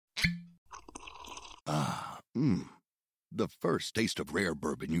The first taste of rare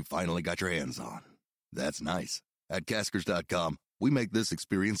bourbon you finally got your hands on. That's nice. At Caskers.com, we make this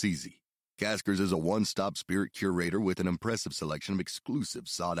experience easy. Caskers is a one-stop spirit curator with an impressive selection of exclusive,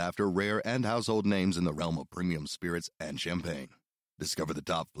 sought-after, rare, and household names in the realm of premium spirits and champagne. Discover the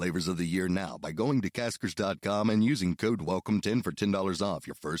top flavors of the year now by going to Caskers.com and using code WELCOME10 for $10 off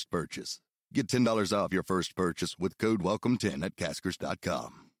your first purchase. Get $10 off your first purchase with code WELCOME10 at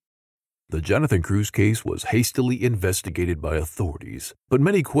Caskers.com. The Jonathan Cruz case was hastily investigated by authorities, but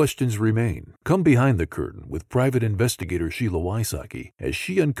many questions remain. Come behind the curtain with private investigator Sheila Wysocki as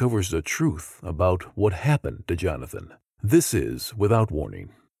she uncovers the truth about what happened to Jonathan. This is Without Warning.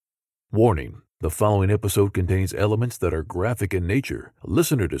 Warning: the following episode contains elements that are graphic in nature.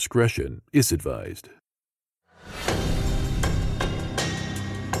 Listener discretion is advised.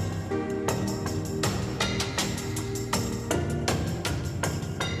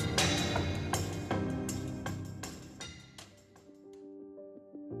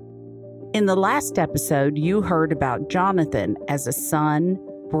 In the last episode, you heard about Jonathan as a son,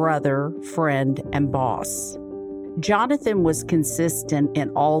 brother, friend, and boss. Jonathan was consistent in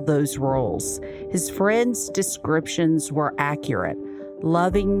all those roles. His friends' descriptions were accurate: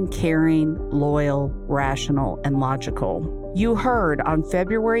 loving, caring, loyal, rational, and logical. You heard on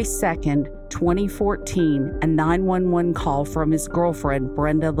February 2nd, 2014, a 911 call from his girlfriend,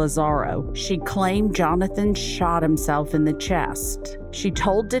 Brenda Lazaro. She claimed Jonathan shot himself in the chest. She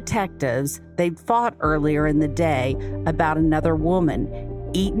told detectives they'd fought earlier in the day about another woman,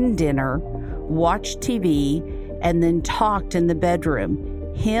 eaten dinner, watched TV, and then talked in the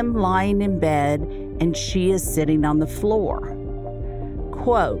bedroom, him lying in bed and she is sitting on the floor.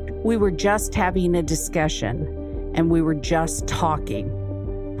 Quote, "We were just having a discussion and we were just talking,"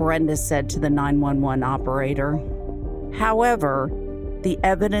 Brenda said to the 911 operator. However, the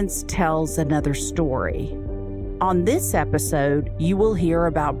evidence tells another story. On this episode, you will hear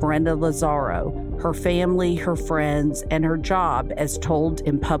about Brenda Lazaro, her family, her friends, and her job as told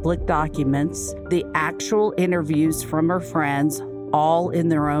in public documents, the actual interviews from her friends, all in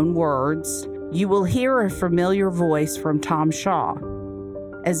their own words. You will hear a familiar voice from Tom Shaw.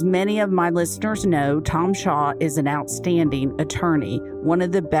 As many of my listeners know, Tom Shaw is an outstanding attorney, one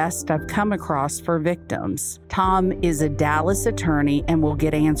of the best I've come across for victims. Tom is a Dallas attorney and will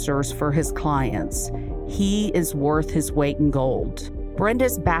get answers for his clients. He is worth his weight in gold.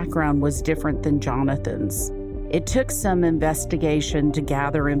 Brenda's background was different than Jonathan's. It took some investigation to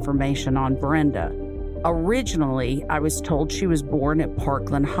gather information on Brenda. Originally, I was told she was born at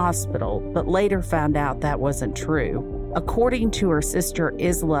Parkland Hospital, but later found out that wasn't true. According to her sister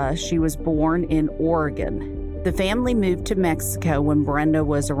Isla, she was born in Oregon. The family moved to Mexico when Brenda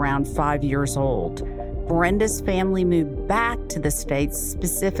was around 5 years old. Brenda's family moved back to the States,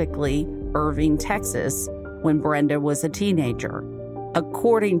 specifically Irving, Texas, when Brenda was a teenager.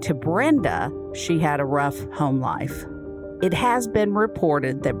 According to Brenda, she had a rough home life. It has been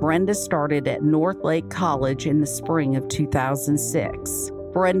reported that Brenda started at North Lake College in the spring of 2006.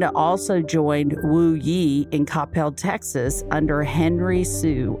 Brenda also joined Wu Yi in Coppell, Texas under Henry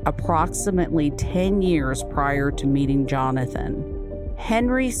Sue approximately 10 years prior to meeting Jonathan.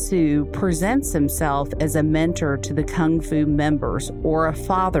 Henry Sue presents himself as a mentor to the Kung Fu members or a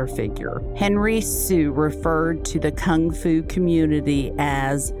father figure. Henry Sue referred to the Kung Fu community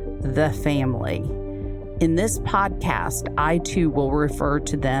as the family. In this podcast, I too will refer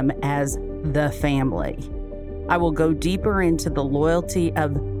to them as the family. I will go deeper into the loyalty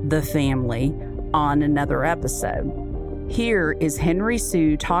of the family on another episode. Here is Henry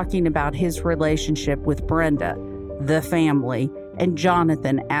Sue talking about his relationship with Brenda, the family, and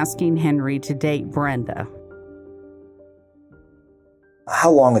Jonathan asking Henry to date Brenda.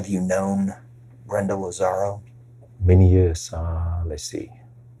 How long have you known Brenda Lazaro? Many years, let's see,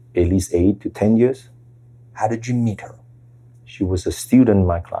 at least 8 to 10 years. How did you meet her? She was a student in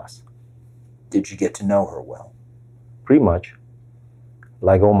my class. Did you get to know her well? Pretty much.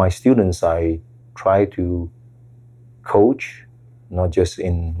 Like all my students, I try to coach, not just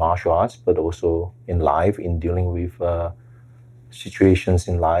in martial arts, but also in life, in dealing with situations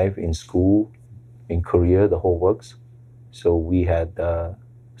in life, in school, in career, the whole works. So we had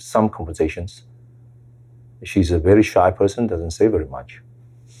some conversations. She's a very shy person, doesn't say very much.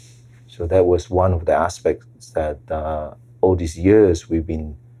 So that was one of the aspects that all these years we've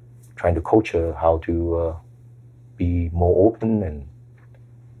been trying to coach her how to be more open and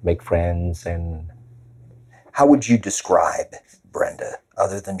make friends. And how would you describe Brenda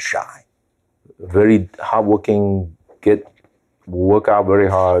other than shy? Very hardworking, work out very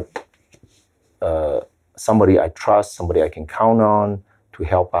hard. Somebody I trust, somebody I can count on to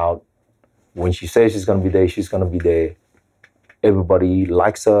help out when she says she's going to be there, she's going to be there. Everybody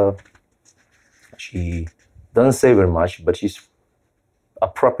likes her. She doesn't say very much, but she's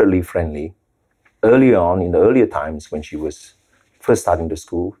appropriately friendly. Early on, in the earlier times when she was first starting to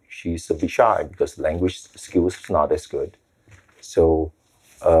school, she's a bit shy because language skills is not as good. So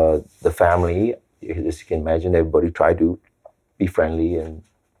the family, as you can imagine, everybody try to be friendly and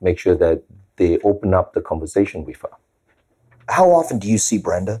make sure that they open up the conversation with her. How often do you see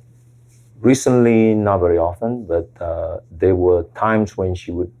Brenda? Recently, not very often, but there were times when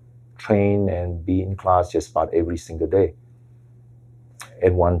she would train and be in class just about every single day.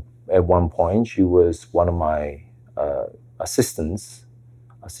 At one point, she was one of my assistant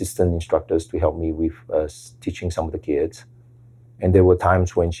instructors to help me with teaching some of the kids. And there were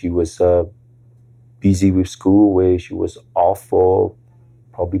times when she was busy with school where she was off for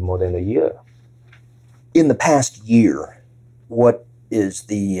probably more than a year. In the past year, what is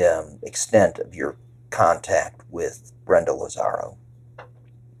the extent of your contact with Brenda Lazaro?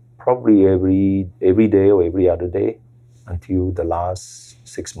 Probably every day or every other day until the last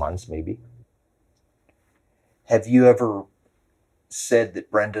 6 months, maybe. Have you ever said that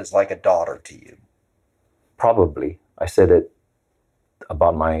Brenda's like a daughter to you? Probably. I said it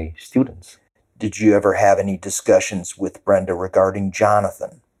about my students. Did you ever have any discussions with Brenda regarding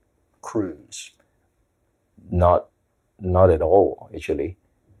Jonathan Cruz? Not at all, actually.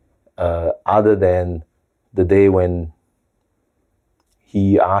 Other than the day when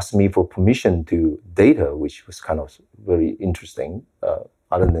he asked me for permission to date her, which was kind of very interesting.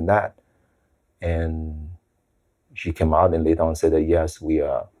 Other than that, and she came out and later on said that yes, we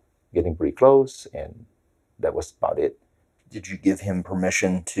are getting pretty close, and that was about it. Did you give him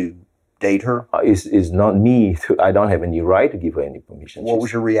permission to date her? It's not me. I don't have any right to give her any permission. What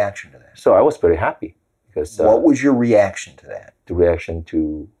was your reaction to that? So I was very happy because. What was your reaction to that? The reaction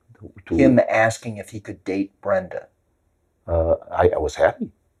to him asking if he could date Brenda. I was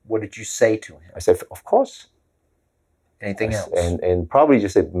happy. What did you say to him? I said, of course. Anything else? And probably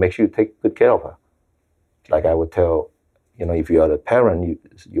just said, make sure you take good care of her. Like I would tell, if you are the parent,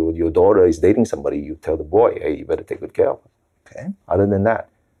 your daughter is dating somebody, you tell the boy, hey, you better take good care of her. Okay. Other than that,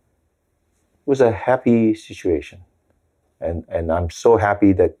 it was a happy situation. And I'm so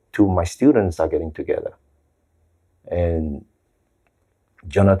happy that two of my students are getting together. And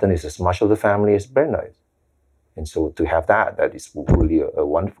Jonathan is as much of the family as Brenda is. And so to have that is really a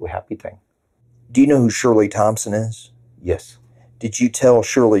wonderful, happy thing. Do you know who Shirley Thompson is? Yes. Did you tell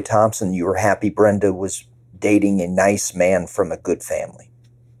Shirley Thompson you were happy Brenda was dating a nice man from a good family?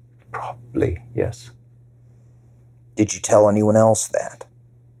 Probably, yes. Did you tell anyone else that?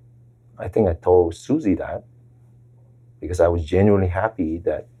 I think I told Susie that because I was genuinely happy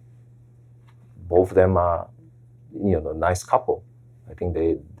that both of them are, a nice couple. I think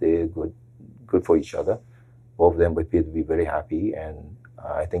they're good for each other. Both of them appear to be very happy, and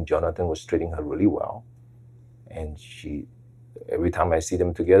I think Jonathan was treating her really well. And every time I see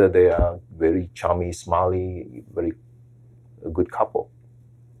them together, they are very charming, smiley, a good couple.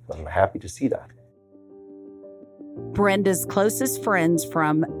 So I'm happy to see that. Brenda's closest friends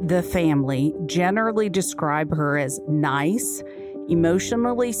from the family generally describe her as nice,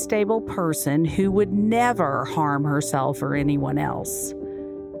 emotionally stable person who would never harm herself or anyone else.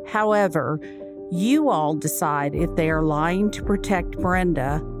 However, you all decide if they are lying to protect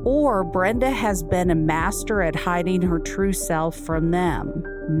Brenda, or Brenda has been a master at hiding her true self from them.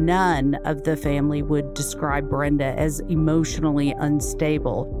 None of the family would describe Brenda as emotionally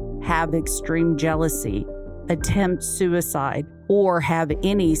unstable, have extreme jealousy, attempt suicide, or have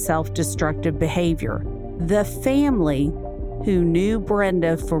any self-destructive behavior. The family, who knew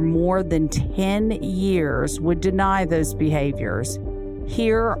Brenda for more than 10 years, would deny those behaviors.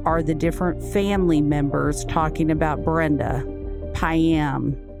 Here are the different family members talking about Brenda.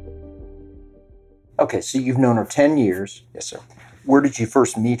 Payam. Okay, so you've known her 10 years. Yes, sir. Where did you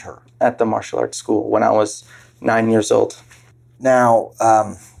first meet her? At the martial arts school when I was 9 years old. Now,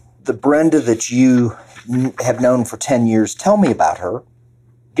 the Brenda that you have known for 10 years, tell me about her.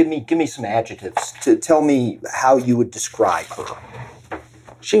 Give me some adjectives to tell me how you would describe her.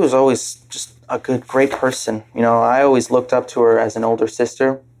 She was always just a great person. I always looked up to her as an older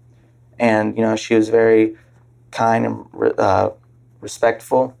sister. And, she was very kind and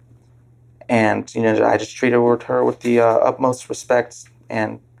respectful. And, I just treated her with the utmost respect.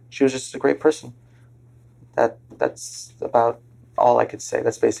 And she was just a great person. That's about all I could say.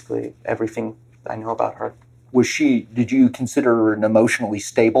 That's basically everything I know about her. Did you consider her an emotionally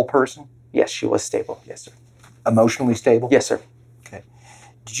stable person? Yes, she was stable. Yes, sir. Emotionally stable? Yes, sir. Okay.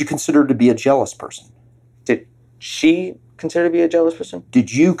 Did you consider her to be a jealous person? She consider to be a jealous person?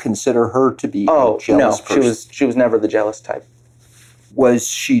 Did you consider her to be a jealous person? No, she was never the jealous type. Was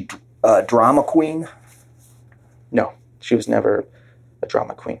she a drama queen? No, she was never a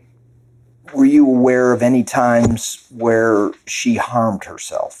drama queen. Were you aware of any times where she harmed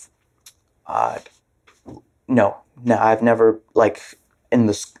herself? No, I've never, like, in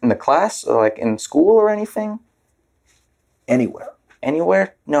the class or like in school or anything.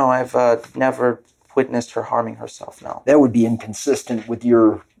 Anywhere? No, I've never witnessed her harming herself. No. That would be inconsistent with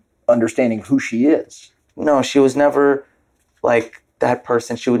your understanding of who she is. No, she was never like that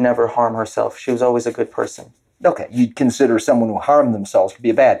person. She would never harm herself. She was always a good person. Okay, you'd consider someone who harmed themselves to be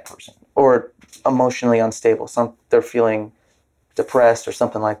a bad person. Or emotionally unstable. They're feeling depressed or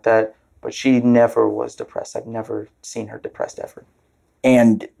something like that. But she never was depressed. I've never seen her depressed ever.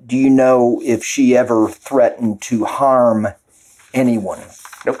 And do you know if she ever threatened to harm anyone?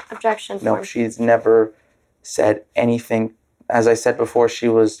 Nope. Objection. No, she's never said anything. As I said before, she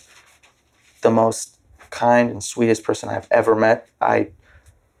was the most kind and sweetest person I've ever met.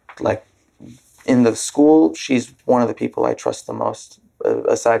 In the school, she's one of the people I trust the most,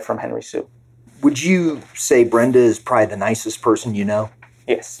 aside from Henry Sue. Would you say Brenda is probably the nicest person you know?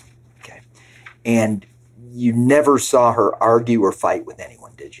 Yes. Okay. And you never saw her argue or fight with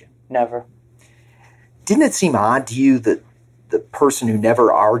anyone, did you? Never. Didn't it seem odd to you that the person who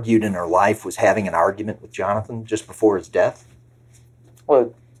never argued in her life was having an argument with Jonathan just before his death?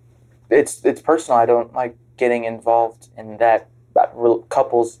 Well, it's personal. I don't like getting involved in that.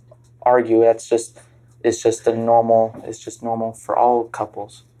 Couples argue. It's just normal for all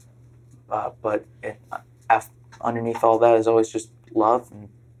couples. But underneath all that is always just love, and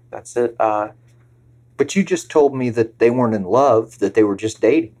that's it. But you just told me that they weren't in love, that they were just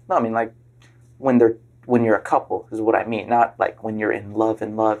dating. No, I mean, like, when you're a couple is what I mean. Not like when you're in love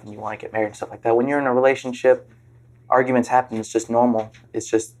and you want to get married and stuff like that. When you're in a relationship, arguments happen. It's just normal. It's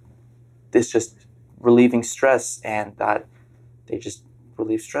just relieving stress, and that they just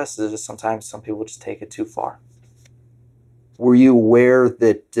relieve stress. It's just sometimes some people just take it too far. Were you aware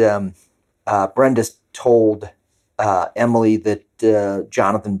that Brenda told Emily that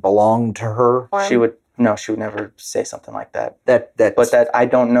Jonathan belonged to her? She would never say something like that. But that I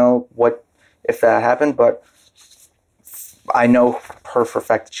don't know if that happened, but I know her for a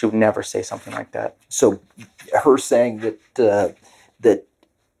fact that she would never say something like that. So her saying that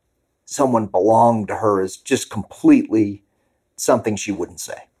someone belonged to her is just completely something she wouldn't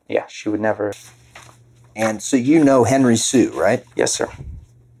say. Yeah, she would never. And so you know Henry Sue, right? Yes, sir.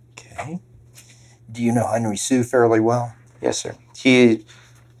 Okay. Do you know Henry Sue fairly well? Yes, sir.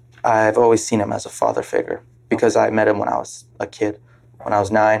 I've always seen him as a father figure because I met him when I was a kid, when I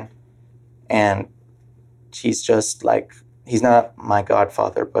was 9. And he's just like, he's not my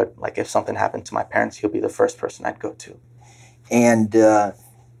godfather, but like if something happened to my parents, he'll be the first person I'd go to. And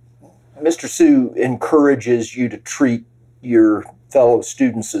Mr. Sue encourages you to treat your fellow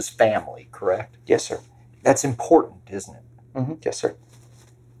students as family, correct? Yes, sir. That's important, isn't it? Mm-hmm. Yes, sir.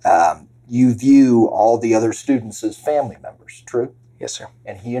 You view all the other students as family members, true? Yes, sir.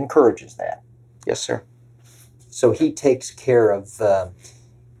 And he encourages that. Yes, sir. So he takes care of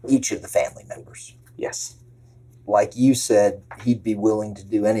each of the family members. Yes. Like you said, he'd be willing to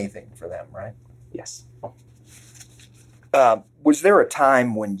do anything for them, right? Yes. Was there a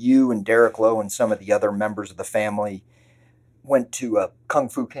time when you and Derek Lowe and some of the other members of the family went to a Kung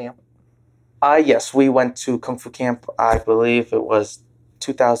Fu camp? Yes, we went to Kung Fu camp. I believe it was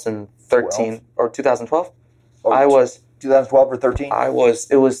 2013 or 2012. Oh, I was 2012 or 13?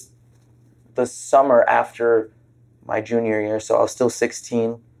 It was the summer after my junior year, so I was still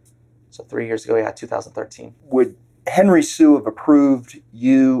 16. So 3 years ago, 2013. Would Henry Sue have approved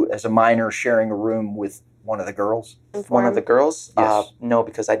you as a minor sharing a room with one of the girls? One of the girls? Yes. No,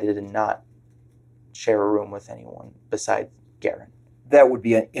 because I did not share a room with anyone besides Garen. That would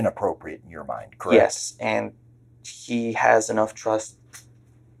be inappropriate in your mind, correct? Yes, and he has enough trust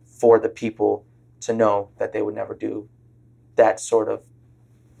for the people to know that they would never do that sort of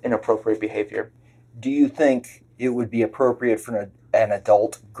inappropriate behavior. Do you think it would be appropriate for an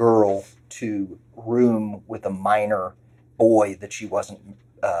adult girl to room with a minor boy that she wasn't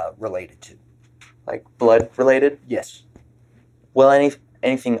related to? Like blood related? Yes. Well,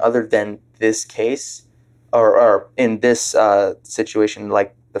 anything other than this case, or in this situation,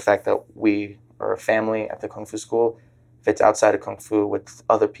 like the fact that we are a family at the Kung Fu school, if it's outside of Kung Fu with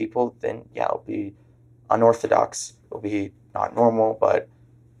other people, then yeah, it'll be unorthodox. It'll be not normal, but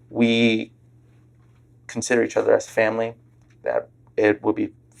we consider each other as family. That it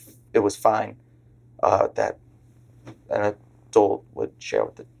was fine that an adult would share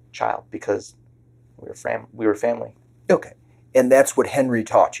with the child because we were family. Okay. And that's what Henry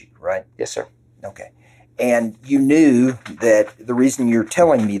taught you, right? Yes, sir. Okay. And you knew that the reason you're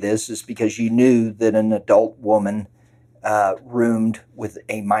telling me this is because you knew that an adult woman roomed with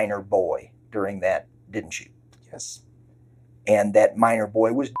a minor boy during that, didn't you? Yes. And that minor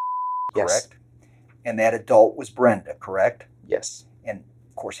boy was Yes. correct? And that adult was Brenda, correct? Yes. And,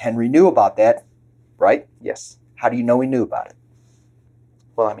 of course, Henry knew about that, right? Yes. How do you know he knew about it?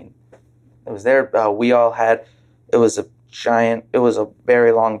 Well, I mean, it was there. It was a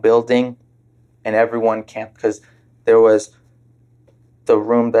very long building, and everyone camped because there was the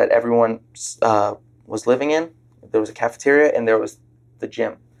room that everyone was living in. There was a cafeteria, and there was the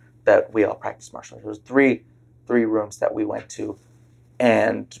gym that we all practiced martial arts. There was three rooms that we went to,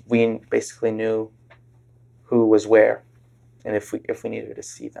 and we basically knew who was where, and if we needed to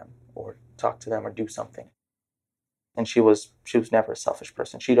see them or talk to them or do something. And she was never a selfish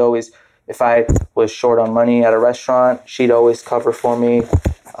person. She'd always, if I was short on money at a restaurant, she'd always cover for me.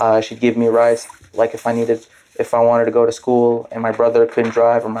 She'd give me rides. Like if I wanted to go to school and my brother couldn't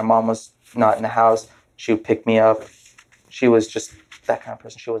drive or my mom was not in the house, she would pick me up. She was just that kind of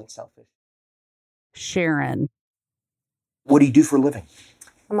person. She wasn't selfish. Sharon. What do you do for a living?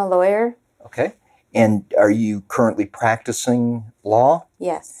 I'm a lawyer. Okay. And are you currently practicing law?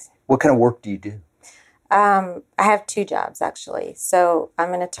 Yes. What kind of work do you do? I have two jobs, actually. So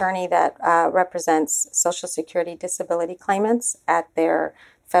I'm an attorney that represents Social Security disability claimants at their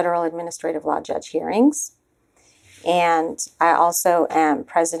federal administrative law judge hearings. And I also am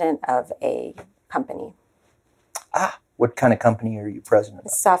president of a company. What kind of company are you president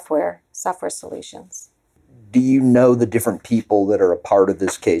of? Software solutions. Do you know the different people that are a part of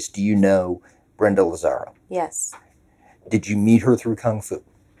this case? Do you know Brenda Lazaro? Yes. Did you meet her through Kung Fu?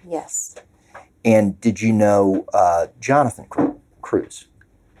 Yes. And did you know Jonathan Cruz?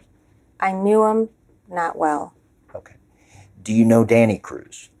 I knew him not well. Okay. Do you know Danny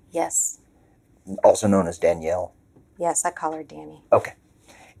Cruz? Yes. Also known as Danielle? Yes, I call her Danny. Okay.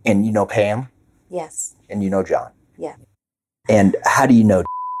 And you know Pam? Yes. And you know John? Yeah. And how do you know?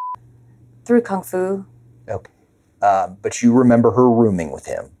 Through Kung Fu. Okay. But you remember her rooming with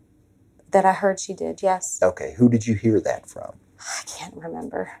him? That I heard she did, yes. Okay. Who did you hear that from? I can't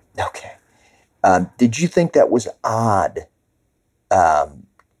remember. Okay. Did you think that was odd,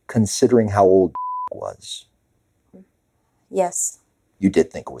 considering how old was? Yes. You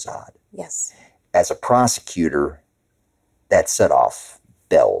did think it was odd. Yes. As a prosecutor, that set off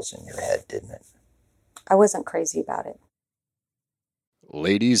bells in your head, didn't it? I wasn't crazy about it.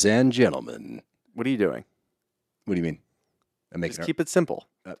 Ladies and gentlemen. What are you doing? What do you mean? Just keep it simple.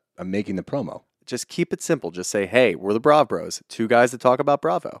 I'm making the promo. Just keep it simple. Just say, hey, we're the Brav Bros. Two guys that talk about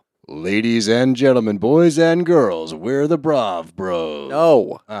Bravo. Ladies and gentlemen, boys and girls, we're the Brav Bros.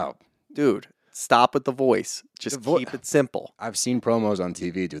 No. Oh. Dude, stop with the voice. Just keep it simple. I've seen promos on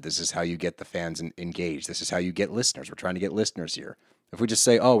TV, dude. This is how you get the fans engaged. This is how you get listeners. We're trying to get listeners here. If we just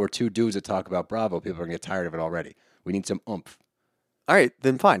say, oh, we're two dudes that talk about Bravo, people are going to get tired of it already. We need some oomph. All right,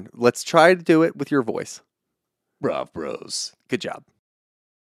 then fine. Let's try to do it with your voice. Brav Bros. Good job.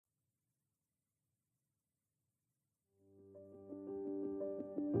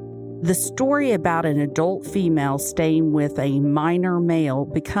 The story about an adult female staying with a minor male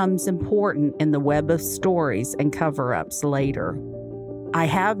becomes important in the web of stories and cover-ups later. I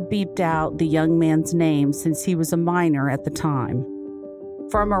have beeped out the young man's name since he was a minor at the time.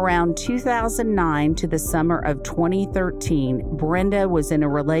 From around 2009 to the summer of 2013, Brenda was in a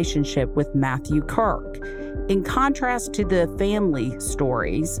relationship with Matthew Kirk. In contrast to the family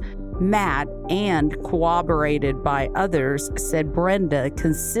stories, Matt, and corroborated by others, said Brenda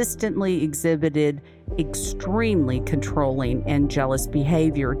consistently exhibited extremely controlling and jealous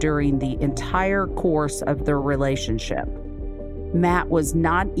behavior during the entire course of their relationship. Matt was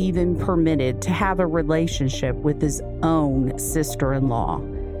not even permitted to have a relationship with his own sister-in-law,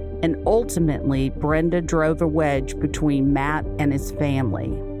 and ultimately Brenda drove a wedge between Matt and his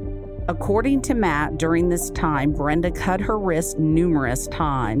family. According to Matt, during this time, Brenda cut her wrist numerous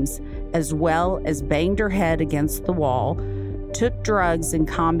times, as well as banged her head against the wall, took drugs in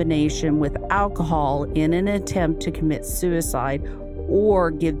combination with alcohol in an attempt to commit suicide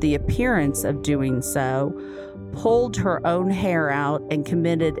or give the appearance of doing so, pulled her own hair out, and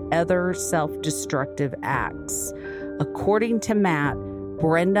committed other self-destructive acts. According to Matt,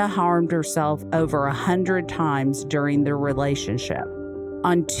 Brenda harmed herself over 100 times during their relationship.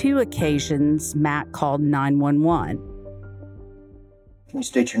 On 2 occasions, Matt called 911. Can you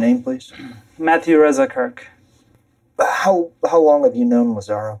state your name, please? Matthew Reza Kirk. How long have you known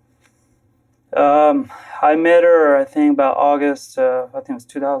Lazaro? I met her, I think, about August, I think it was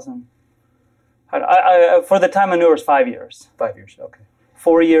 2000. For the time I knew her was 5 years. 5 years, okay.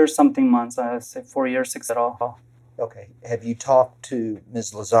 4 years, something months. I would say 4 years, 6 at all. Okay. Have you talked to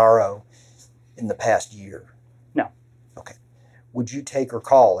Ms. Lazaro in the past year? No. Okay. Would you take her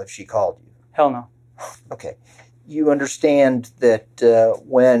call if she called you? Hell no. Okay. You understand that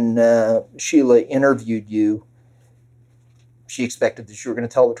when Sheila interviewed you, she expected that you were going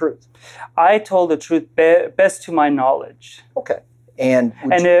to tell the truth? I told the truth best to my knowledge. Okay. And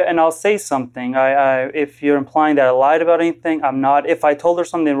I'll say something. If you're implying that I lied about anything, I'm not. If I told her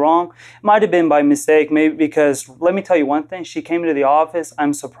something wrong, it might have been by mistake, maybe because, let me tell you one thing, she came into the office,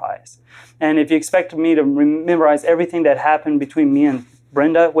 I'm surprised. And if you expected me to memorize everything that happened between me and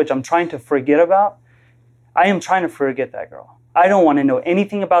Brenda, which I'm trying to forget about, I am trying to forget that girl. I don't want to know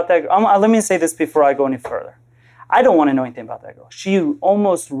anything about that girl. Let me say this before I go any further. I don't want to know anything about that girl. She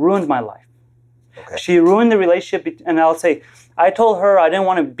almost ruined my life. Okay. She ruined the relationship, and I'll say, I told her I didn't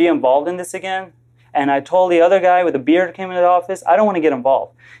want to be involved in this again, and I told the other guy with the beard who came into the office, I don't want to get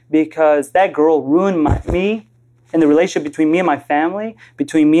involved, because that girl ruined me and the relationship between me and my family,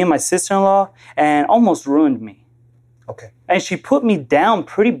 between me and my sister-in-law, and almost ruined me. Okay. And she put me down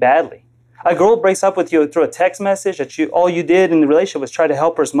pretty badly. A girl breaks up with you through a text message that all you did in the relationship was try to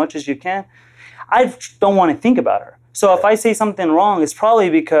help her as much as you can. I don't want to think about her. So if I say something wrong, it's probably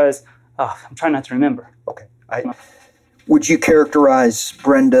because I'm trying not to remember. Okay. Would you characterize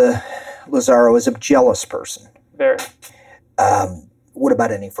Brenda Lazaro as a jealous person? Very. What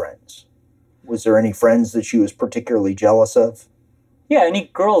about any friends? Was there any friends that she was particularly jealous of? Yeah,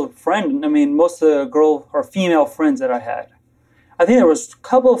 any friend. I mean, most of the girl or female friends that I had. I think there was a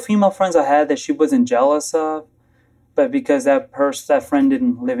couple of female friends I had that she wasn't jealous of, but because that friend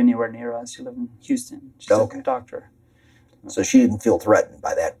didn't live anywhere near us. She lived in Houston. She's a doctor. So she didn't feel threatened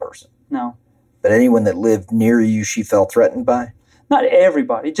by that person? No. But anyone that lived near you, she felt threatened by? Not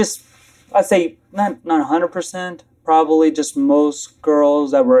everybody. Just, I'd say not 100%. Probably just most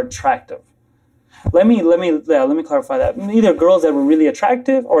girls that were attractive. Let me clarify that. Either girls that were really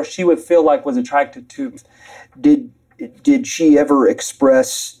attractive, or she would feel like was attracted to. Did she ever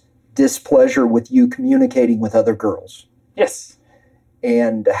express displeasure with you communicating with other girls? Yes.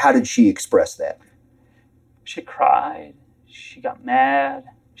 And how did she express that? She cried. She got mad.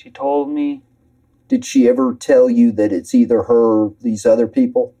 She told me. Did she ever tell you that it's either her or these other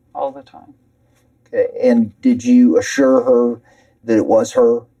people? All the time. Okay. And did you assure her that it was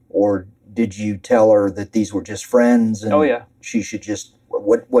her? Or did you tell her that these were just friends and she should just...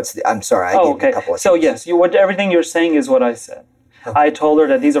 I'm sorry, I gave you a couple of So yes, everything you're saying is what I said. Okay. I told her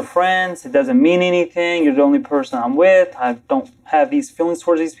that these are friends, it doesn't mean anything, you're the only person I'm with, I don't have these feelings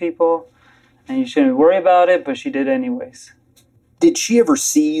towards these people, and you shouldn't worry about it, but she did anyways. Did she ever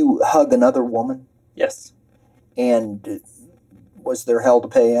see you hug another woman? Yes. And was there hell to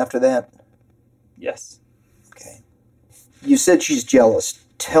pay after that? Yes. Okay. You said she's jealous.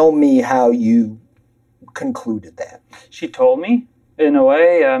 Tell me how you concluded that. She told me. In a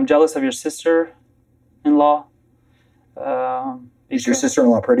way, I'm jealous of your sister-in-law. Is your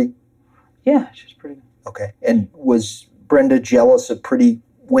sister-in-law pretty? Yeah, she's pretty. Okay. And was Brenda jealous of pretty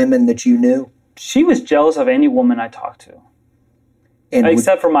women that you knew? She was jealous of any woman I talked to.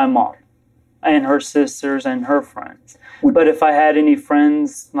 Except for my mom and her sisters and her friends. But if I had any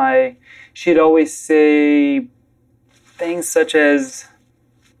friends, she'd always say things such as,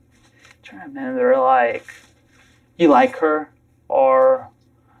 I'm trying to remember, like, you like her? Or,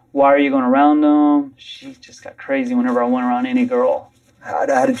 why are you going around them? She just got crazy whenever I went around any girl. How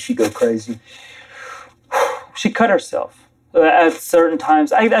did she go crazy? She cut herself at certain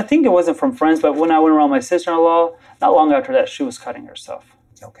times. I think it wasn't from friends, but when I went around my sister-in-law, not long after that, she was cutting herself.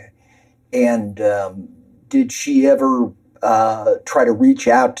 Okay. And did she ever try to reach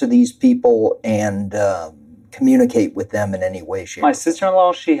out to these people and communicate with them in any way, shape, My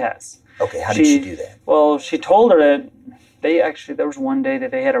sister-in-law, she has. Okay, how did she do that? Well, she told her that there was one day that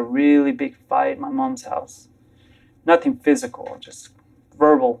they had a really big fight at my mom's house. Nothing physical, just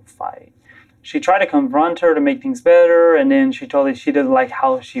verbal fight. She tried to confront her to make things better, and then she told me she didn't like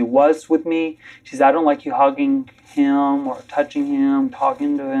how she was with me. She said, I don't like you hugging him or touching him,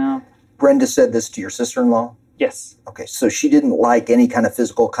 talking to him. Brenda said this to your sister-in-law? Yes. Okay, so she didn't like any kind of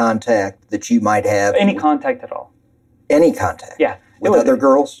physical contact that you might have? Any contact at all. Any contact? Yeah. With other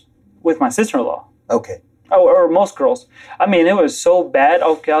girls? With my sister-in-law. Okay. Oh, or most girls. I mean, it was so bad.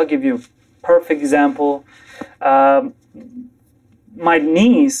 Okay, I'll give you a perfect example. My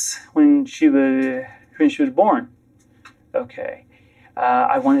niece, when she was born, okay,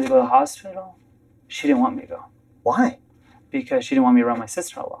 I wanted to go to the hospital. She didn't want me to go. Why? Because she didn't want me around my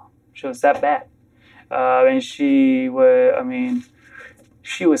sister-in-law. She was that bad. And she would,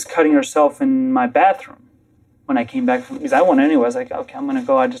 she was cutting herself in my bathroom when I came back because I went anyway. I was like, okay, I'm going to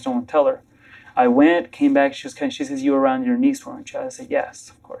go. I just don't want to tell her. I went, came back. She says, you were around your niece, weren't you? I said, yes,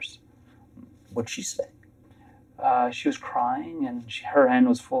 of course. What'd she say? She was crying, and her hand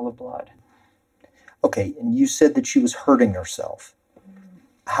was full of blood. Okay, and you said that she was hurting herself.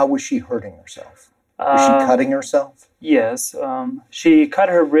 How was she hurting herself? Was she cutting herself? Yes. She cut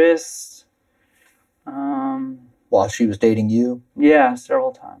her wrist. While she was dating you? Yeah,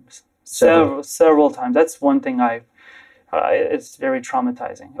 several times. Several times. That's one thing it's very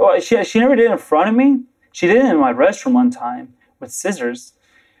traumatizing. Well, she never did it in front of me. She did it in my restroom one time with scissors.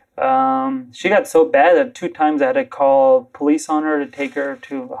 She got so bad that 2 times I had to call police on her to take her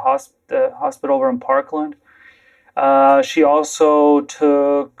to the hospital over in Parkland. She also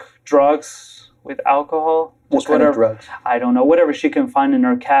took drugs with alcohol. What kind of drugs? I don't know. Whatever she can find in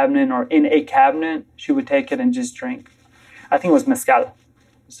her cabinet or in a cabinet, she would take it and just drink. I think it was mezcal.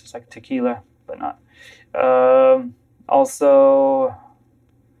 It's just like tequila, but not. Also,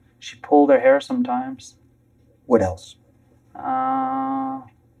 she pulled her hair sometimes. What else?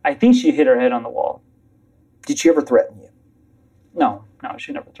 I think she hit her head on the wall. Did she ever threaten you? No,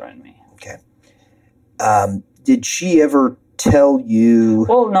 she never threatened me. Okay. Did she ever tell you?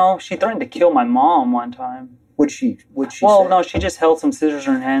 Well, no, she threatened to kill my mom one time. What'd she say? Well, no, she just held some scissors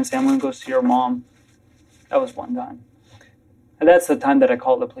in her hand and said, I'm going to go see your mom. That was one time. And that's the time that I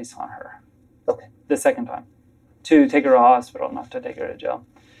called the police on her. Okay. The second time. To take her to the hospital, not to take her to jail.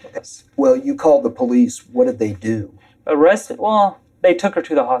 Okay. Well, you called the police. What did they do? Arrested? Well, they took her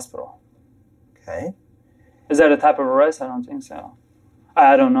to the hospital. Okay. Is that a type of arrest? I don't think so.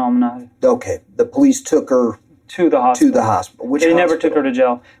 I don't know. I'm not. Okay. The police took her to the hospital. Which they hospital? Never took her to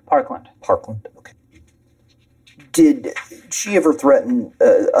jail. Parkland. Okay. Did she ever threaten,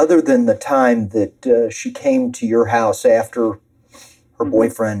 other than the time that she came to your house after her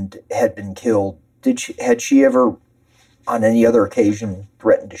boyfriend had been killed, had she ever, on any other occasion,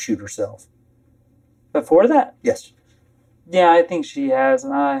 threatened to shoot herself? Before that? Yes. Yeah, I think she has.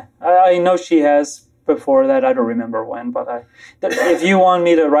 And I know she has before that. I don't remember when, but if you want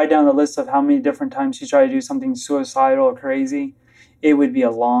me to write down the list of how many different times she tried to do something suicidal or crazy, it would be a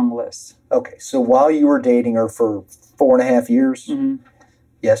long list. Okay, so while you were dating her for 4.5 years,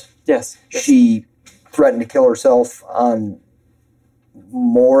 yes? Yes. She threatened to kill herself on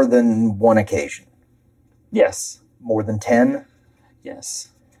more than one occasion? Yes. More than 10? Yes.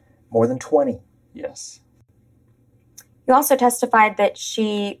 More than 20? Yes. You also testified that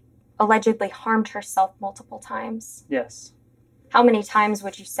she allegedly harmed herself multiple times. Yes. How many times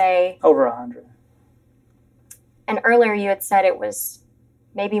would you say? Over 100. And earlier you had said it was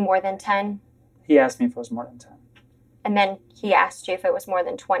maybe more than 10? He asked me if it was more than 10. And then he asked you if it was more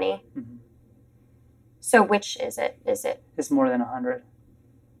than 20? Mm-hmm. So which is it? It's more than 100.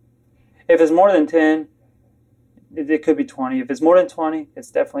 If it's more than 10, it could be 20. If it's more than 20,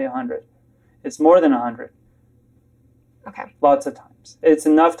 it's definitely 100. It's more than 100. Okay. Lots of times. It's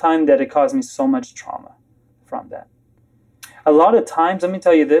enough time that it caused me so much trauma from that. A lot of times, let me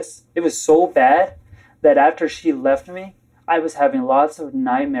tell you this, it was so bad that after she left me, I was having lots of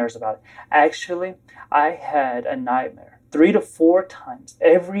nightmares about it. Actually, I had a nightmare 3 to 4 times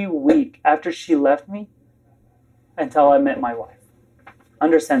every week after she left me until I met my wife.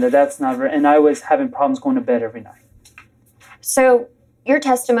 Understand that that's not right. And I was having problems going to bed every night. So your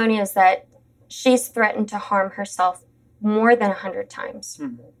testimony is that she's threatened to harm herself more than 100 times.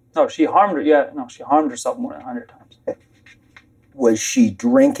 Mm-hmm. No, she harmed her. Yeah, no, she harmed herself more than 100 times. Was she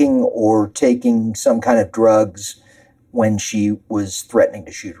drinking or taking some kind of drugs when she was threatening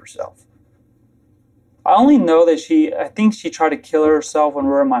to shoot herself? I only know that I think she tried to kill herself when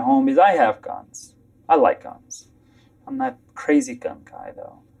we were in my home because I have guns. I like guns. I'm not a crazy gun guy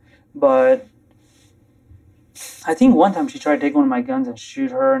though. But I think one time she tried to take one of my guns and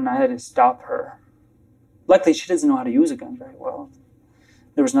shoot her and I had to stop her. Luckily, she doesn't know how to use a gun very well.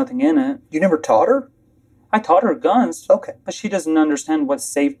 There was nothing in it. You never taught her? I taught her guns. Okay. But she doesn't understand what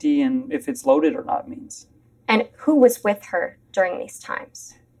safety and if it's loaded or not means. And who was with her during these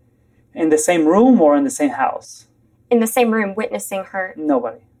times? In the same room or in the same house? In the same room witnessing her?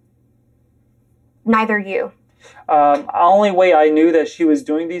 Nobody. Neither you? Only way I knew that she was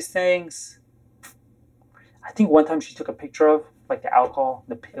doing these things, I think one time she took a picture of like the alcohol,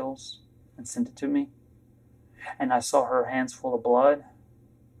 the pills, and sent it to me. And I saw her hands full of blood.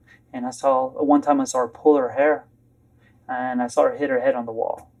 And one time I saw her pull her hair. And I saw her hit her head on the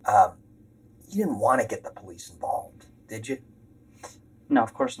wall. You didn't want to get the police involved, did you? No,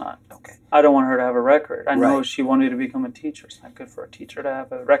 of course not. Okay. I don't want her to have a record. I know Right. she wanted to become a teacher. It's not good for a teacher to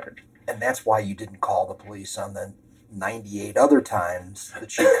have a record. And that's why you didn't call the police on the 98 other times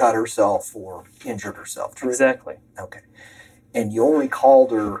that she cut herself or injured herself. True? Exactly. Okay. And you only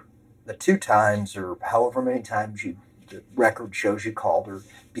called her the 2 times or however many times the record shows you called her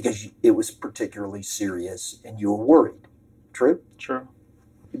because it was particularly serious and you were worried. True? True.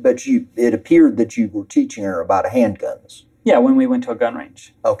 But it appeared that you were teaching her about handguns. Yeah, when we went to a gun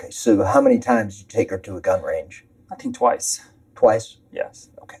range. Okay, so how many times did you take her to a gun range? I think twice. Twice? Yes.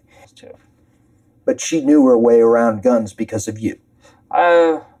 Okay. 2. But she knew her way around guns because of you.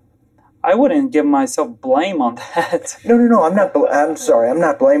 I wouldn't give myself blame on that. No. I'm sorry. I'm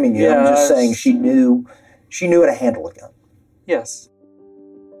not blaming you. Yeah, I'm just saying she knew how to handle a gun. Yes.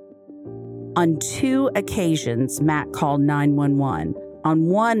 On 2 occasions, Matt called 911. On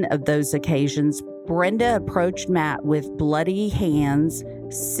one of those occasions, Brenda approached Matt with bloody hands,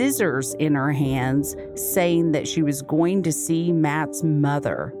 scissors in her hands, saying that she was going to see Matt's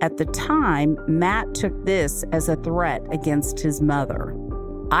mother. At the time, Matt took this as a threat against his mother.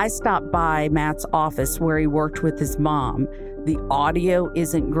 I stopped by Matt's office where he worked with his mom. The audio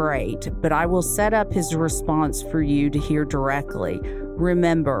isn't great, but I will set up his response for you to hear directly.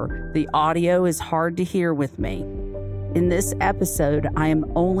 Remember, the audio is hard to hear with me. In this episode, I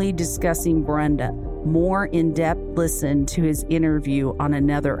am only discussing Brenda. More in-depth listen to his interview on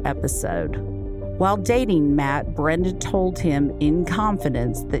another episode. While dating Matt, Brenda told him in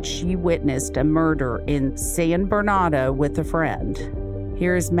confidence that she witnessed a murder in San Bernardino with a friend.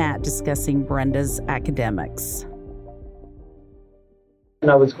 Here is Matt discussing Brenda's academics.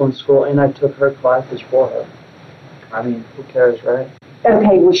 I was going to school and I took her classes for her. I mean, who cares, right?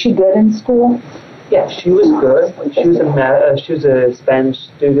 Okay, was she good in school? Yeah, she was good. She was a Spanish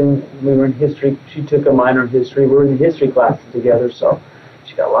student. We were in history. She took a minor in history. We were in history classes together, so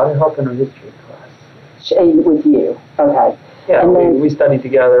she got a lot of help in her history class. With you, okay. Yeah, and then, we studied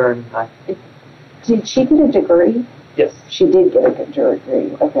together. And did she get a degree? Yes. She did get a good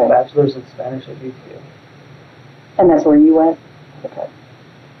degree, okay. Bachelor's in Spanish at UTU. And that's where you went? Okay.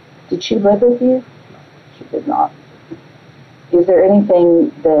 Did she live with you? She did not. Is there anything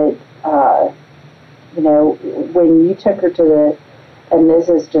that, when you took her to and this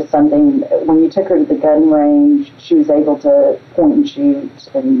is just something, when you took her to the gun range, she was able to point and shoot,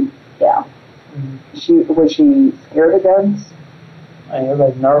 and yeah. Mm-hmm. Was she scared of guns? I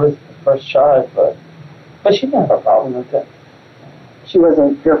was nervous the first shot, but she didn't have a problem with it. She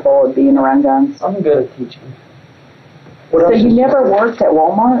wasn't fearful of being around guns? I'm good at teaching. So you never worked at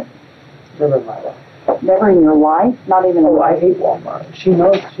Walmart? Never in my life. Never in your life? Not even in I hate Walmart. She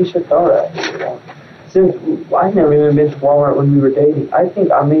knows. She should know that I hate Walmart. Since I've never even been to Walmart when we were dating. I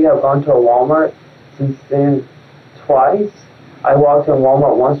think I may have gone to a Walmart since then twice. I walked in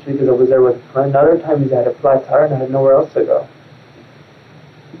Walmart once because I was there with a friend. Another time because I had a flat tire and I had nowhere else to go.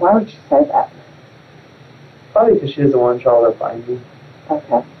 Why would you say that? Probably because she doesn't want y'all to find me.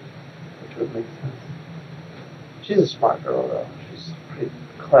 Okay. Which would make sense. She's a smart girl, though. She's pretty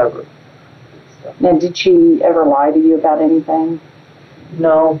clever. Now, did she ever lie to you about anything?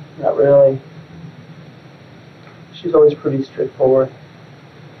 No, not really. She's always pretty straightforward.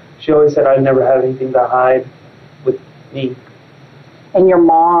 She always said I'd never have anything to hide with me. And your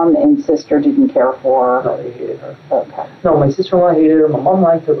mom and sister didn't care for her? No, they hated her. Okay. No, my sister-in-law hated her. My mom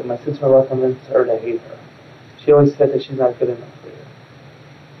liked her, but my sister-in-law convinced her to hate her. She always said that she's not good enough for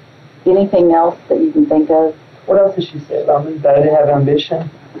you. Anything else that you can think of? What else did she say about me? That I didn't have ambition?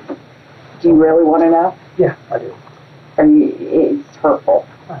 Do you really want to know? Yeah, I do. It's hurtful.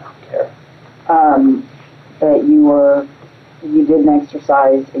 I don't care. That you didn't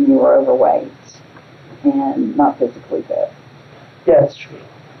exercise and you were overweight and not physically fit. Yeah, it's true.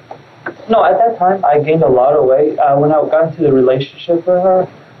 No, at that time, I gained a lot of weight. When I got into the relationship with her,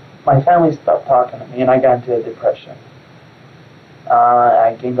 my family stopped talking to me and I got into a depression.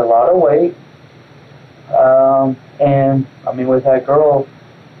 I gained a lot of weight. And, I mean, with that girl,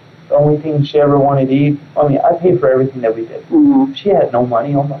 the only thing she ever wanted to eat, I mean, I paid for everything that we did. Mm-hmm. She had no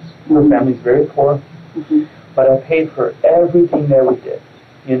money almost. Her family's very poor. Mm-hmm. But I paid for everything that we did.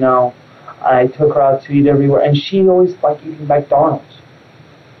 You know, I took her out to eat everywhere. And she always liked eating McDonald's.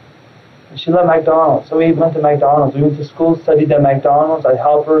 And she loved McDonald's. So we went to McDonald's. We went to school, studied at McDonald's. I'd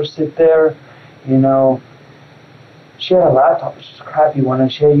help her sit there. You know, she had a laptop, which was a crappy one.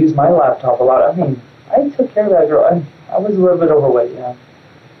 And she had used my laptop a lot. I mean, I took care of that girl. I was a little bit overweight, you know.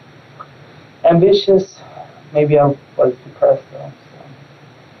 Ambitious, maybe I was depressed though.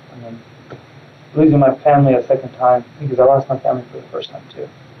 So. And then losing my family a second time, because I lost my family for the first time too.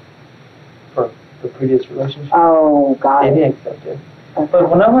 For the previous relationship. Oh, God. They didn't accept it. Okay. But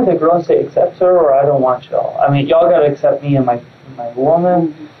when I'm with a girl and say accept her or I don't want y'all. I mean, y'all gotta accept me and my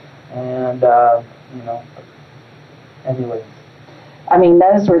woman. Mm-hmm. And, you know, Anyways. I mean,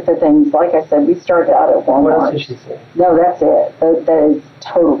 those were the things, like I said, we started out at Walmart. What else did she say? No, that's it. That is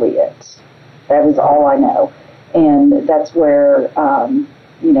totally it. That is all I know. And that's where, the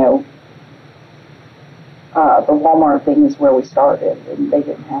Walmart thing is where we started, and they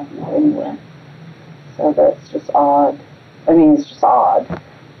didn't have you anywhere. So that's just odd. I mean, it's just odd.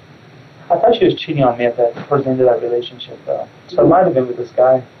 I thought she was cheating on me towards the end of that relationship, though. So it might have been with this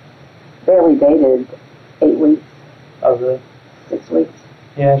guy. They only dated 8 weeks. Oh, really? 6 weeks.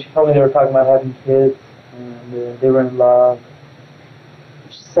 Yeah, she told me they were talking about having kids, and they were in love.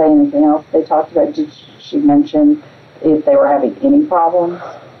 Did she say anything else they talked about? Did she mention if they were having any problems?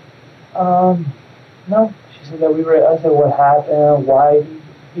 No. She said that I said, what happened? Why?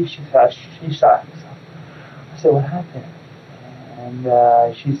 She shot herself. I said, what happened? And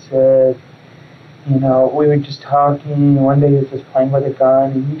she said, we were just talking. One day he was just playing with a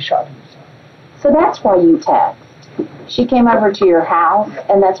gun, and he shot himself. So that's why you text. She came over to your house,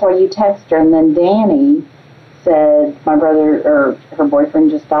 and that's why you text her. And then Danny said, my brother or her boyfriend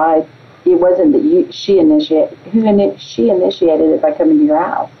just died. It wasn't that she initiated. She initiated it by coming to your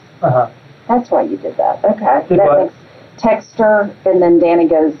house. That's why you did that. Okay. That makes text her, and then Danny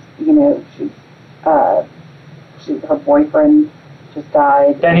goes, her boyfriend just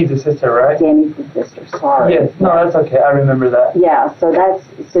died. Danny's the sister, right? Danny's the sister. Sorry. Yes. No, that's okay. I remember that. Yeah.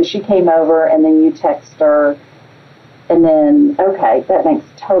 So she came over, and then you text her, and then that makes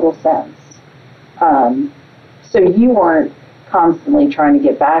total sense. So you weren't constantly trying to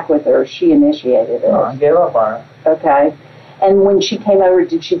get back with her. She initiated it. No, I gave up on her. Okay. And when she came over,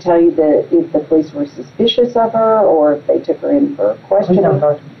 did she tell you that if the police were suspicious of her, or if they took her in for questioning? Please don't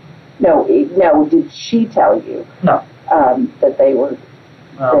talk to me. No. Did she tell you? No. That they were,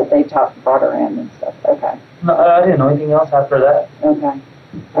 that they brought her in and stuff. Okay. No, I didn't know anything else after that. Okay.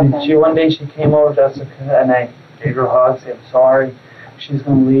 And one day she came over, Jessica, and I gave her a hug, said, I'm sorry. She's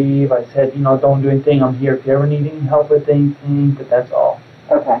going to leave. I said, don't do anything. I'm here if you ever need any help with anything, but that's all.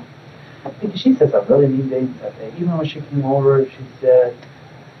 Okay. Because she said some really neat things that day. Even when she came over, she said,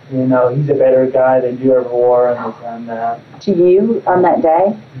 he's a better guy than you ever were, and this and that. To you on that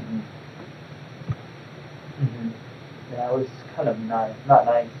day? Yeah, it was kind of not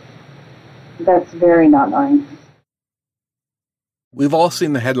nice. That's very not nice. We've all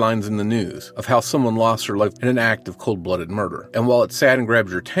seen the headlines in the news of how someone lost their life in an act of cold-blooded murder. And while it's sad and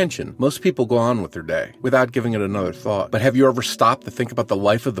grabs your attention, most people go on with their day without giving it another thought. But have you ever stopped to think about the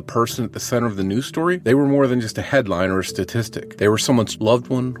life of the person at the center of the news story? They were more than just a headline or a statistic. They were someone's loved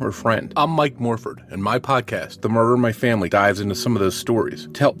one or friend. I'm Mike Morford, and my podcast, The Murder in My Family, dives into some of those stories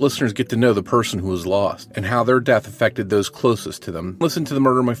to help listeners get to know the person who was lost and how their death affected those closest to them. Listen to The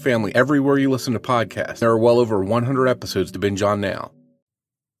Murder in My Family everywhere you listen to podcasts. There are well over 100 episodes to binge on now.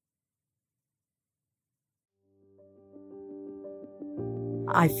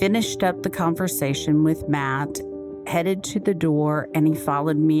 I finished up the conversation with Matt, headed to the door, and he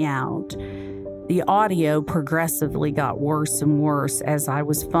followed me out. The audio progressively got worse and worse as I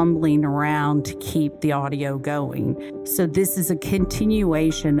was fumbling around to keep the audio going. So this is a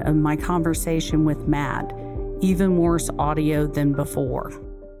continuation of my conversation with Matt, even worse audio than before.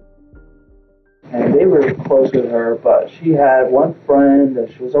 And they were close with her, but she had one friend that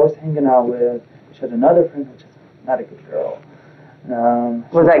she was always hanging out with. She had another friend which is not a good girl.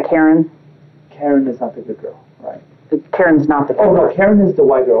 Was that Karen? Karen is not the good girl, right? Karen's not the good girl. girl. Oh, no, Karen is the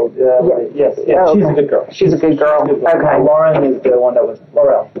white girl. Yes. Oh, she's okay. a good girl. She's a good girl. She's a good girl. Okay. Lauren is the one that was,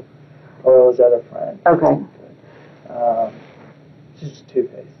 Laurel was the other friend. Okay. She's just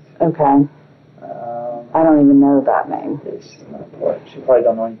two-faced. Okay. I don't even know that name. She's not important. She probably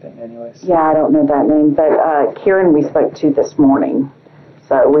don't know anything anyways. Yeah, I don't know that name, but Karen we spoke to this morning,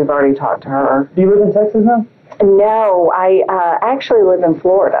 so we've already talked to her. Do you live in Texas now? No, I actually live in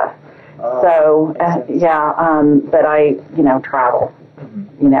Florida. So, but I, travel.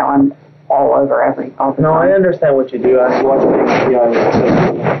 Mm-hmm. I'm all over all the time. No, I understand what you do. I watch Magnum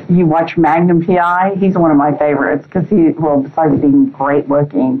PI. You watch Magnum PI? He's one of my favorites because besides being great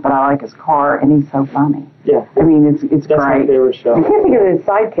looking, but I like his car and he's so funny. Yeah. I mean, it's That's great. my favorite show. I can't think of his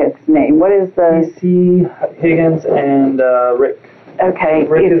sidekick's name. What is the... PC, Higgins, and Rick. Okay.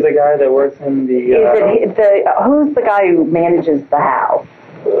 Rick is the guy that works in the... who's the guy who manages the house?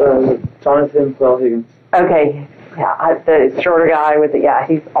 Jonathan Higgins. Okay. Yeah, the shorter guy with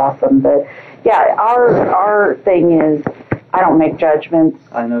he's awesome. But yeah, our thing is I don't make judgments.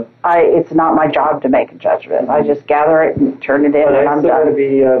 I know. It's not my job to make a judgment. I just gather it and turn it in, But and I I'm still done. got to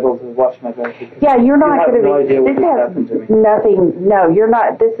be able to watch my back. Yeah, you're not going to be. No idea what This has happened to me. nothing. No, you're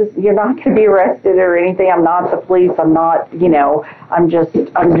not. You're not going to be arrested or anything. I'm not the police. I'm not. I'm just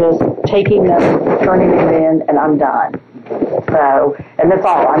taking them, turning it in, and I'm done. So, and that's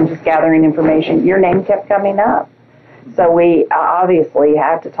all. I'm just gathering information. Your name kept coming up, so we obviously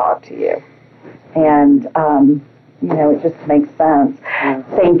had to talk to you, and it just makes sense. Yeah.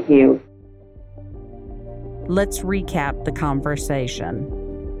 Thank you. Let's recap the conversation.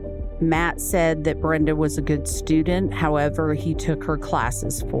 Matt said that Brenda was a good student. However, he took her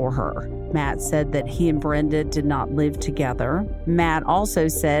classes for her. Matt said that he and Brenda did not live together. Matt also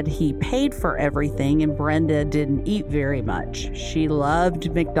said he paid for everything and Brenda didn't eat very much. She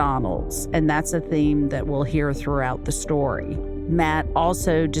loved McDonald's, and that's a theme that we'll hear throughout the story. Matt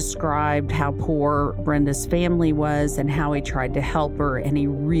also described how poor Brenda's family was and how he tried to help her, and he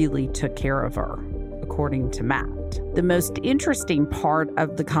really took care of her, according to Matt. The most interesting part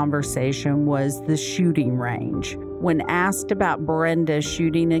of the conversation was the shooting range. When asked about Brenda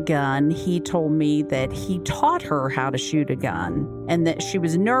shooting a gun, he told me that he taught her how to shoot a gun and that she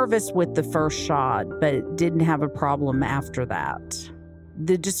was nervous with the first shot, but didn't have a problem after that.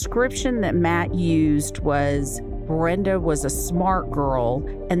 The description that Matt used was Brenda was a smart girl,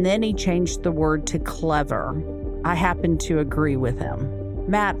 and then he changed the word to clever. I happen to agree with him.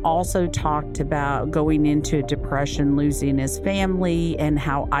 Matt also talked about going into a depression, losing his family, and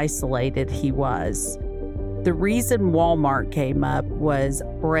how isolated he was. The reason Walmart came up was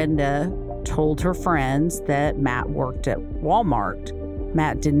Brenda told her friends that Matt worked at Walmart.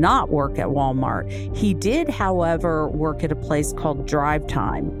 Matt did not work at Walmart. He did, however, work at a place called Drive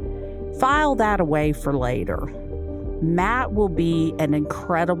Time. File that away for later. Matt will be an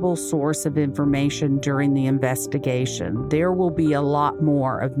incredible source of information during the investigation. There will be a lot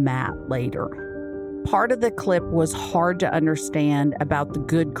more of Matt later. Part of the clip was hard to understand about the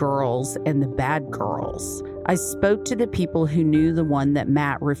good girls and the bad girls. I spoke to the people who knew the one that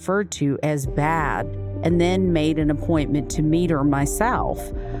Matt referred to as bad, and then made an appointment to meet her myself.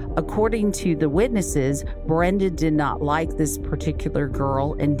 According to the witnesses, Brenda did not like this particular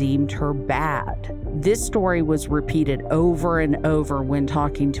girl and deemed her bad. This story was repeated over and over when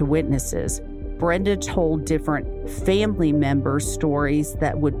talking to witnesses. Brenda told different family members stories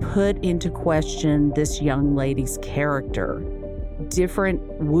that would put into question this young lady's character. Different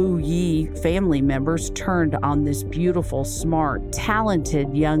Wu Yi family members turned on this beautiful, smart,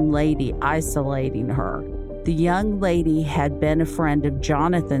 talented young lady, isolating her. The young lady had been a friend of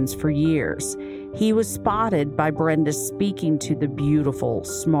Jonathan's for years. He was spotted by Brenda speaking to the beautiful,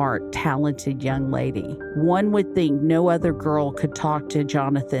 smart, talented young lady. One would think no other girl could talk to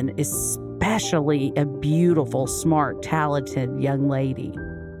Jonathan, especially a beautiful, smart, talented young lady.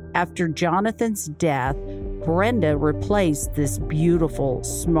 After Jonathan's death, Brenda replaced this beautiful,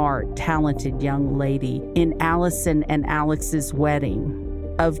 smart, talented young lady in Allison and Alex's wedding.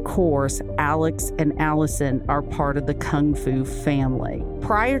 Of course, Alex and Allison are part of the Kung Fu family.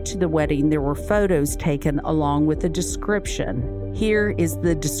 Prior to the wedding, there were photos taken along with a description. Here is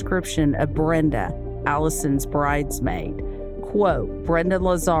the description of Brenda, Allison's bridesmaid. Quote, Brenda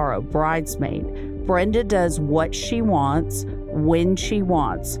Lazaro, bridesmaid. Brenda does what she wants, when she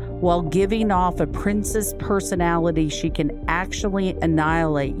wants. While giving off a princess personality, she can actually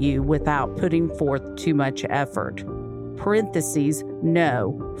annihilate you without putting forth too much effort. Parentheses,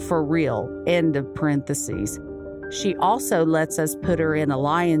 no, for real, end of parentheses. She also lets us put her in a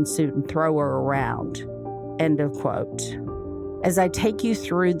lion suit and throw her around. End of quote. As I take you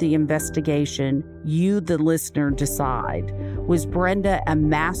through the investigation, you, the listener, decide. Was Brenda a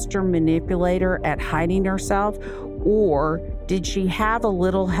master manipulator at hiding herself, or did she have a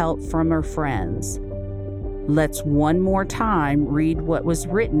little help from her friends? Let's one more time read what was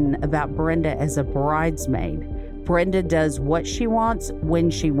written about Brenda as a bridesmaid. Brenda does what she wants, when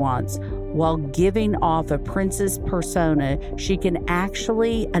she wants. While giving off a princess persona, she can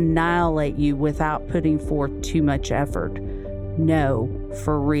actually annihilate you without putting forth too much effort. No,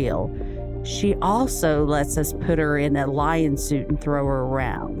 for real. She also lets us put her in a lion suit and throw her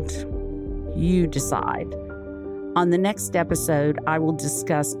around. You decide. On the next episode, I will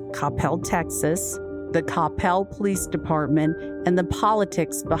discuss Coppell, Texas, the Coppell Police Department, and the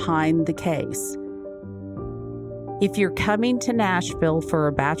politics behind the case. If you're coming to Nashville for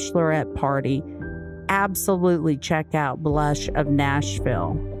a bachelorette party, absolutely check out Blush of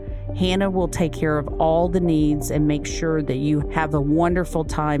Nashville. Hannah will take care of all the needs and make sure that you have a wonderful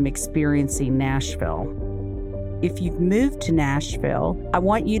time experiencing Nashville. If you've moved to Nashville, I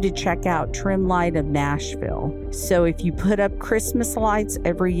want you to check out Trim Light of Nashville. So if you put up Christmas lights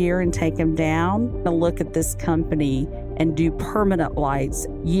every year and take them down, look at this company and do permanent lights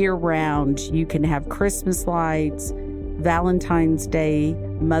year round. You can have Christmas lights, Valentine's Day,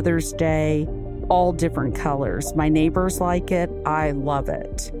 Mother's Day, all different colors. My neighbors like it. I love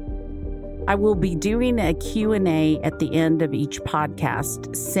it. I will be doing a Q&A at the end of each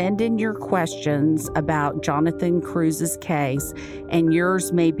podcast. Send in your questions about Jonathan Cruz's case, and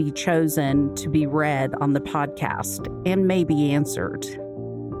yours may be chosen to be read on the podcast and may be answered.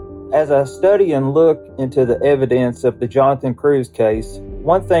 As I study and look into the evidence of the Jonathan Cruz case,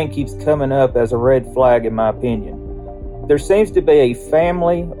 one thing keeps coming up as a red flag in my opinion. There seems to be a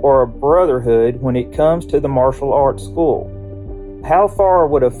family or a brotherhood when it comes to the martial arts school. How far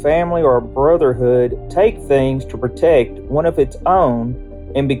would a family or a brotherhood take things to protect one of its own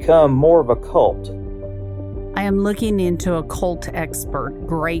and become more of a cult? I am looking into a cult expert.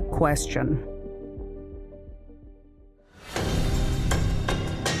 Great question.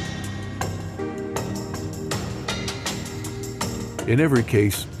 In every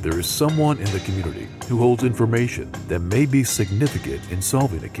case, there is someone in the community who holds information that may be significant in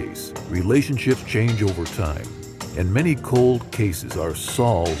solving a case. Relationships change over time, and many cold cases are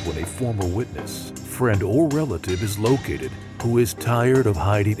solved when a former witness, friend, or relative is located who is tired of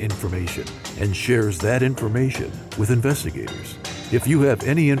hiding information and shares that information with investigators. If you have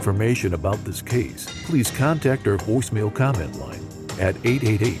any information about this case, please contact our voicemail comment line at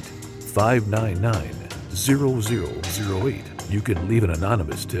 888-599-0008. You can leave an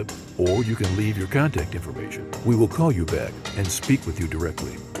anonymous tip, or you can leave your contact information. We will call you back and speak with you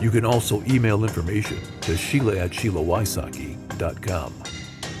directly. You can also email information to Sheila@SheilaWysocki.com.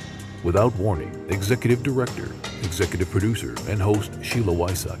 Without Warning, Executive Director, Executive Producer, and Host Sheila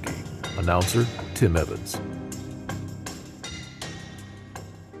Wysocki. Announcer Tim Evans.